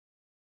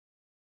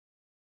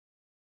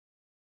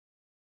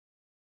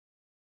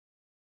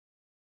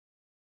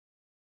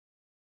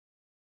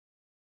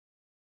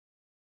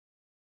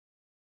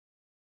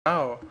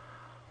Now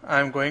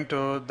I'm going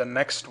to the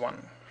next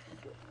one.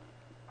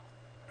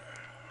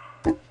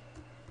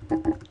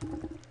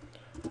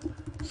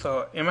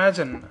 So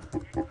imagine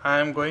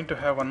I'm going to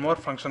have one more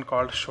function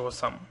called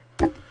showSum,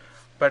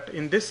 but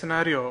in this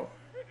scenario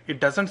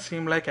it doesn't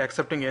seem like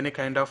accepting any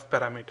kind of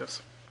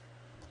parameters,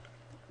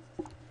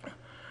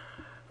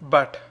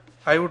 but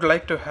I would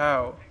like to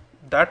have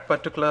that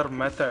particular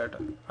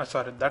method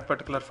that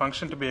particular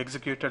function to be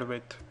executed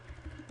with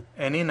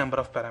any number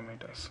of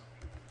parameters.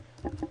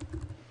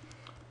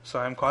 So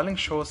I'm calling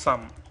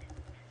showSum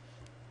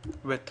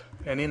with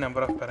any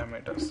number of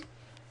parameters.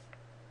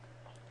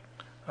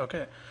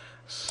 Okay,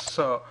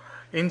 so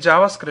in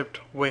JavaScript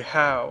we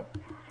have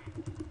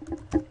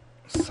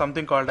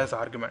something called as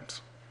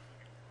arguments.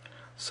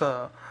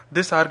 So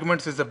this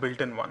arguments is a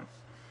built-in one.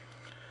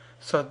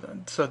 So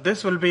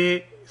this will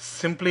be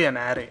simply an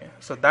array.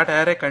 So that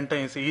array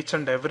contains each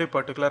and every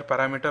particular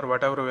parameter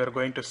whatever we are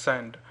going to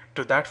send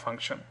to that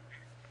function.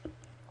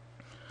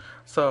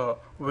 So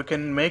we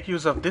can make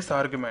use of this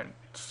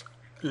arguments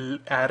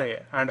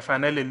array and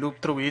finally loop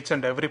through each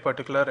and every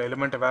particular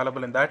element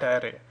available in that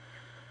array,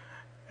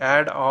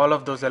 add all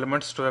of those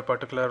elements to a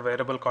particular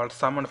variable called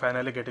sum, and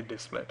finally get it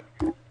displayed.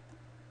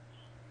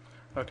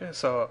 Okay,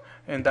 so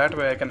in that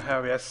way I can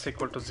have s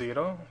equal to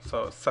 0,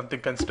 so something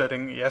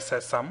considering s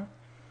as sum,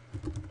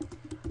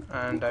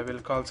 and I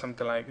will call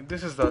something like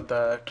this is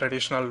the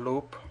traditional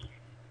loop,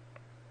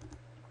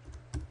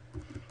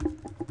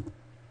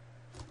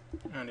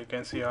 and you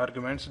can see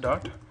arguments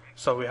dot,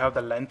 so we have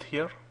the length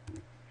here,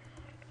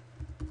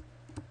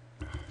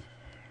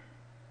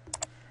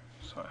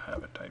 so I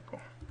have a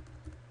typo.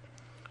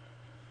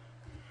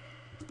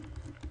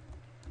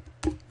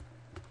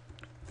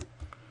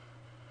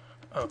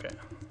 Okay,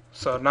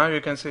 so now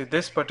you can see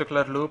this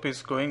particular loop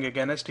is going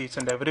against each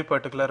and every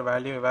particular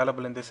value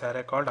available in this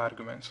array called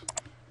arguments.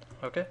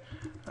 Okay,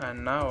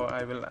 and now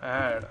I will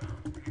add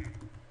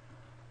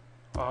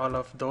all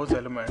of those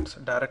elements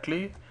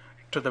directly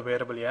to the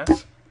variable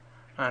s,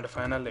 and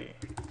finally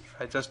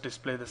I just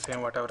display the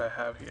same whatever I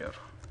have here,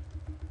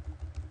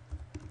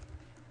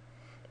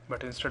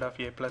 but instead of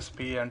a plus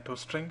b and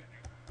toString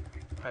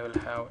I will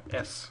have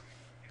s.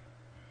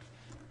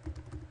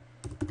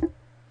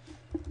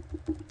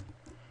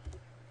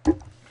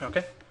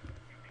 Okay,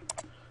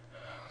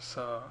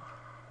 so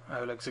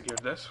I will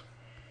execute this,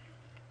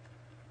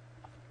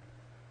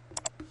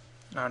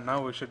 and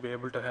now we should be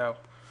able to have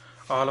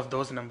all of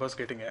those numbers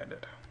getting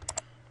added.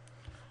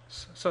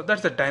 So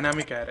that's the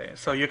dynamic array.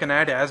 So you can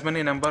add as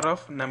many number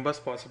of numbers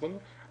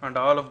possible, and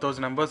all of those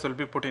numbers will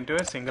be put into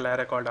a single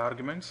array called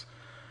arguments,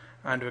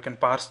 and we can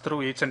parse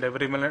through each and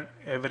every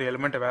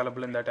element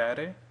available in that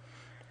array,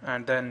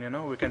 and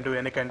then we can do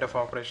any kind of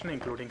operation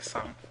including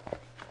sum.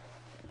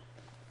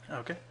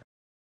 Okay.